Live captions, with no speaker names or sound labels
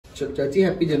चाची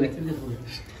happy journey,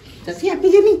 चाची happy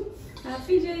journey,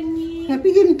 happy journey,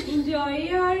 happy journey, enjoy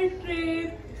your trip,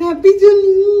 happy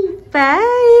journey,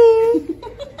 bye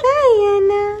bye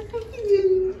Anna,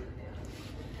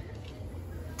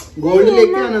 gold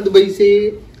लेके आना Dubai से,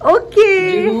 okay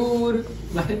जरूर,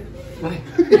 bye bye.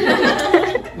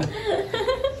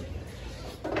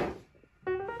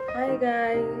 Hi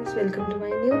guys, welcome to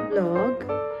my new vlog.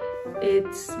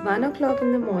 It's 1 o'clock in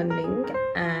the morning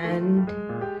and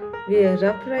we are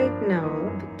up right now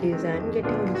because I'm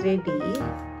getting ready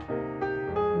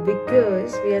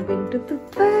because we are going to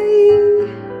Dubai.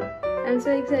 I'm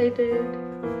so excited.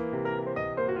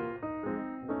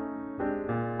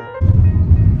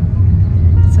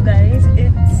 So guys,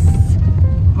 it's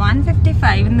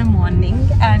 1:55 in the morning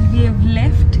and we have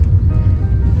left.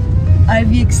 Are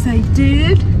we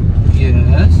excited?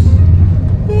 Yes.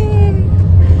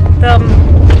 तो हम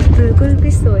बिल्कुल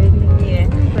भी सोए नहीं है,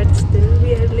 but still we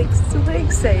are like super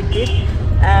excited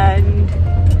and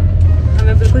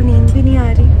हमें बिल्कुल नींद भी नहीं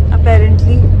आ रही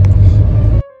apparently.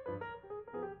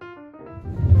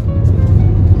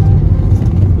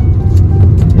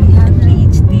 We have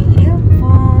reached the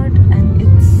airport and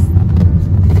it's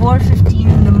 4:15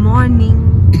 in the morning.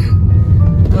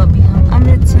 तो अभी हम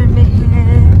अमृतसर में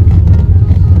हैं.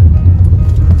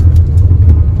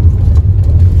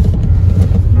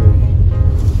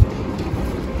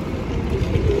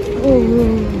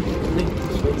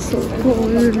 So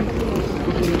cold.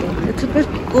 It's a bit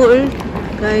cold,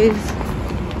 guys.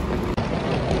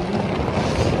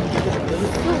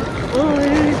 So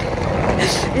cold.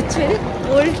 It's very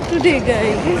cold today,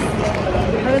 guys.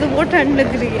 हमें तो बहुत ठंड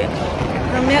लग रही है.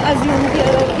 हमने assume किया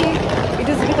था कि it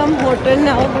has become hotter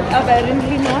now, but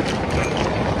apparently not.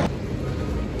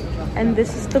 And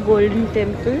this is the Golden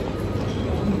Temple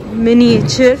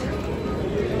miniature.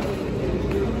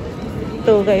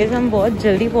 तो गाइस हम बहुत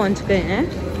जल्दी पहुंच गए हैं.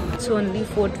 It's only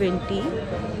 4:20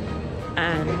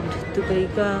 and दुबई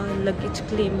का luggage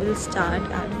claim will start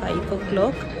at 5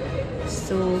 o'clock.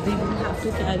 So we will have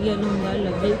to carry along our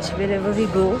luggage wherever we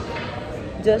go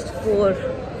just for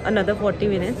another 40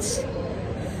 minutes.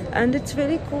 And it's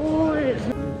very cold.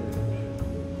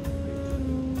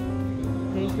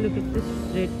 Guys, look at this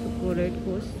red pakora. It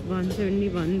costs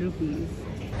 171 rupees.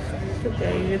 So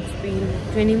guys, it's been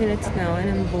 20 minutes now and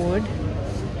I'm bored.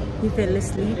 He fell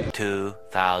asleep.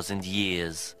 2,000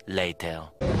 years later.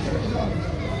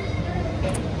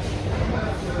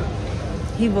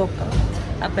 He woke up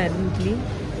apparently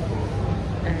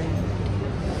and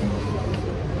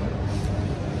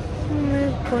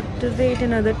we've got to wait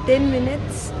another 10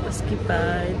 minutes. Uske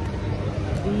baad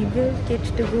we will get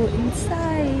to go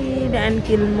inside and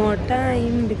kill more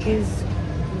time because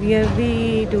we are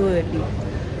way too early.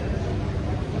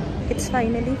 It's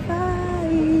finally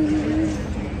 5.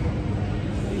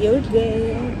 We are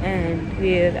going and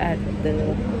we're at the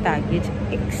baggage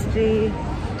X-ray.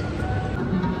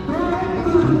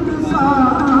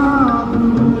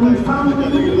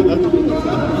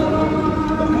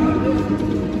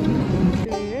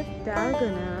 We're at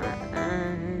Dalgona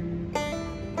and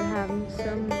we're having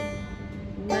some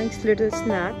nice little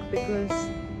snack because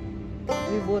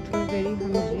we both were very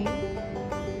hungry.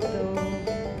 So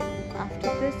after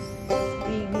this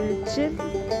we will chill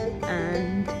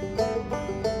and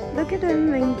look at him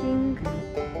winking.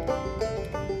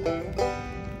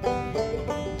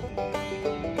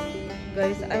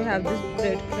 Guys, I have this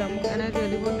breadcrumb and I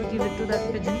really want to give it to that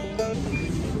pigeon.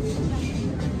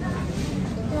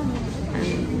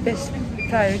 And best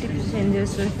priority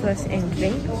passengers will first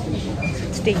entering.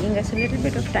 It's taking us a little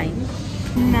bit of time.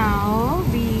 Now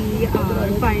we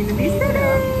are finally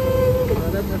sitting.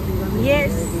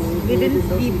 Yes, we didn't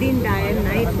sleep the entire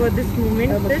night for this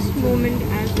moment. This moment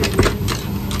as well in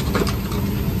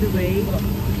Dubai,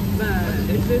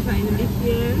 but we're finally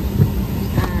here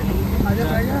and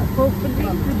hopefully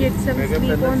to get some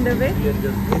sleep on the way.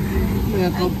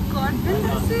 I got the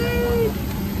seat.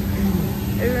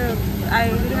 I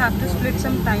will have to split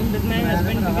some time with my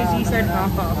husband because he said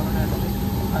half.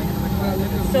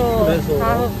 So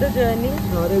half of the journey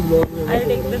I'll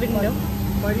take the window.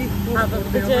 Half of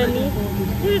the journey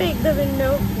he'll take the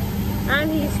window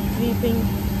and he's sleeping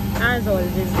as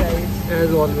always, guys.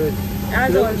 As always.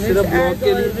 As always. सिर्फ blog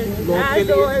के लिए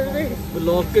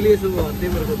blog के लिए सब आते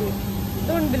हैं मेरे को तो.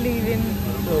 Don't believe him.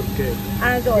 Okay.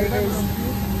 As always.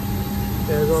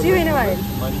 See you in a while.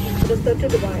 To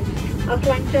Dubai. Our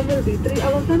flight time will be 3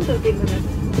 hours and 13 minutes.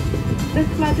 This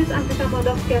flight is under the mode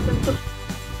of cabin.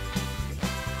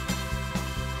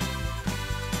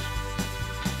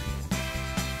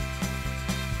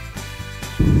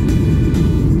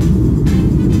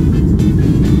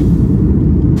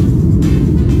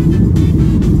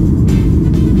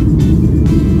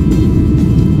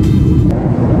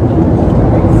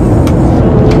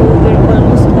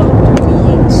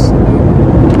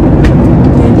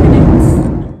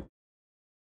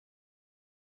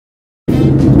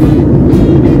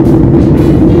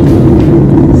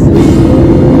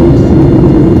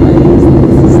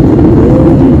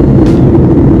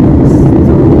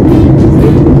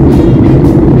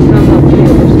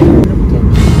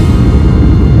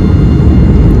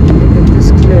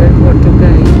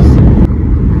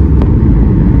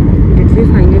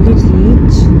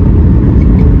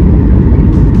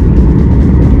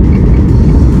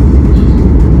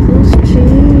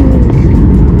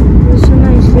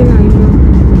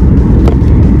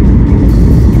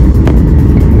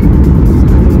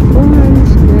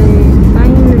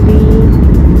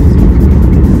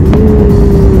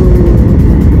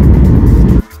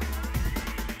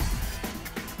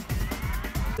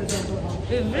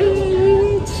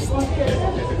 reached.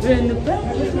 We're in the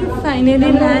bus. We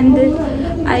finally landed.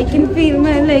 I can feel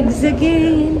my legs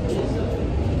again.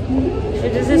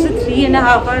 It is just a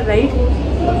 3.5-hour ride,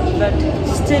 but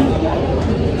still,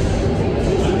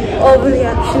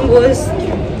 overreaction was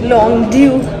long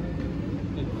due.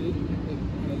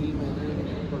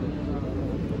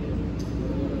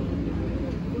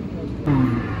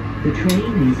 The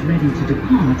train is ready to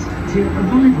depart to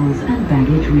arrivals and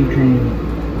baggage reclaim.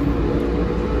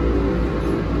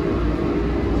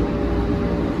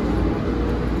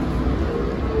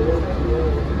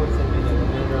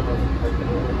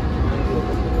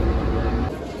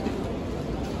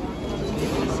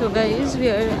 So guys, we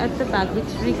are at the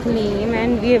baggage reclaim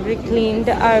and we have reclaimed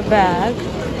our bag.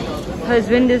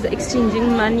 Husband is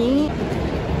exchanging money.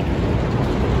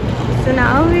 So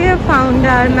now we have found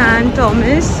our man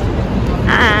Thomas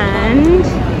and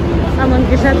हम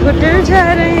उनके साथ hotel जा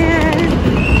रहे हैं.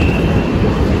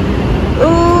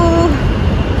 Oh,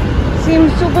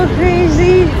 seems super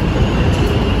crazy.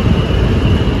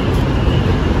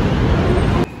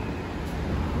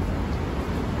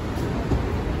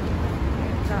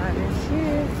 Car is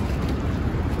here.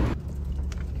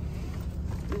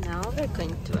 Now we're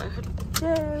going to our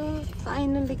hotel.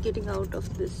 Finally getting out of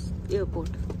this airport.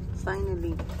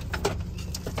 Finally.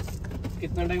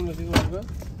 कितना time लगेगा?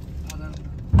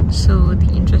 So the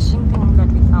interesting thing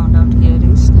that we found out here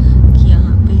is कि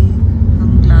यहाँ पे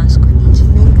हम glass को नीचे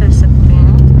नहीं कर सकते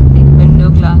हैं, एक विंडो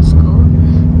ग्लास को,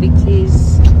 because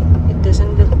it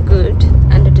doesn't look good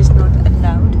and it is not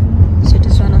allowed. So it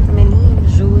is one of the many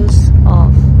rules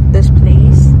of this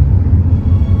place.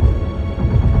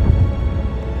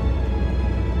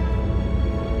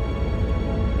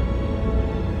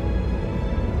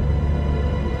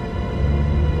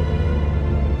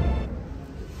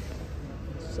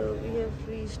 So we have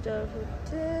reached our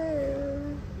hotel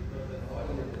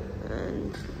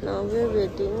and now we're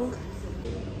waiting.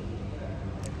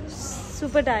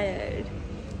 Super tired.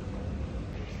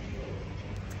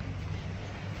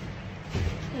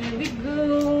 Here we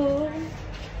go.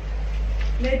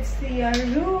 Let's see our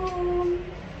room.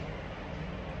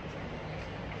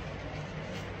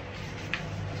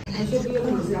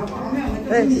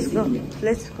 Let's go.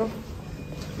 Let's go.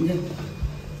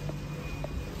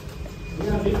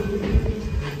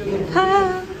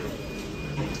 Ha!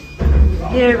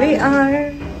 Here we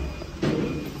are.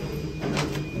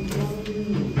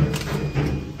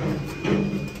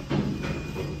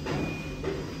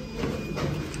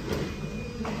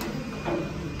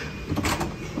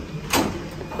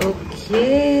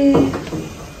 Okay.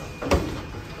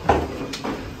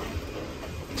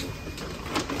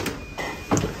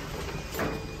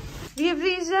 We have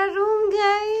reached our room,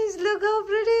 guys. Look how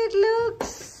pretty it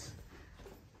looks.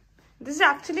 This is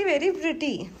actually very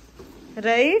pretty,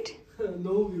 right?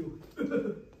 No view.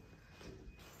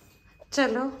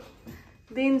 Chalo,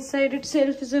 the inside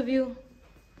itself is a view.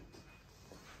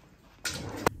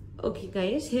 Okay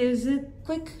guys, here's a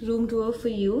quick room tour for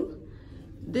you.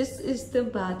 This is the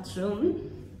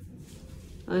bathroom.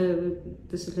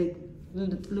 This is like,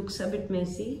 looks a bit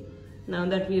messy now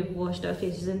that we have washed our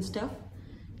faces and stuff.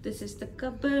 This is the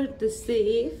cupboard, the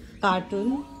safe,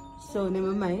 cartoon, so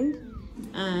never mind.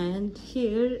 And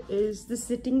here is the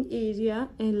sitting area.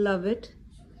 I love it.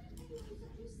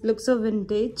 Looks so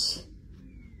vintage.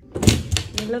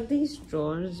 I love these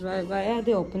drawers. Why are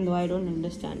they open though? I don't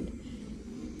understand.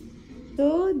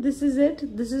 So this is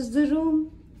it. This is the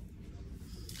room.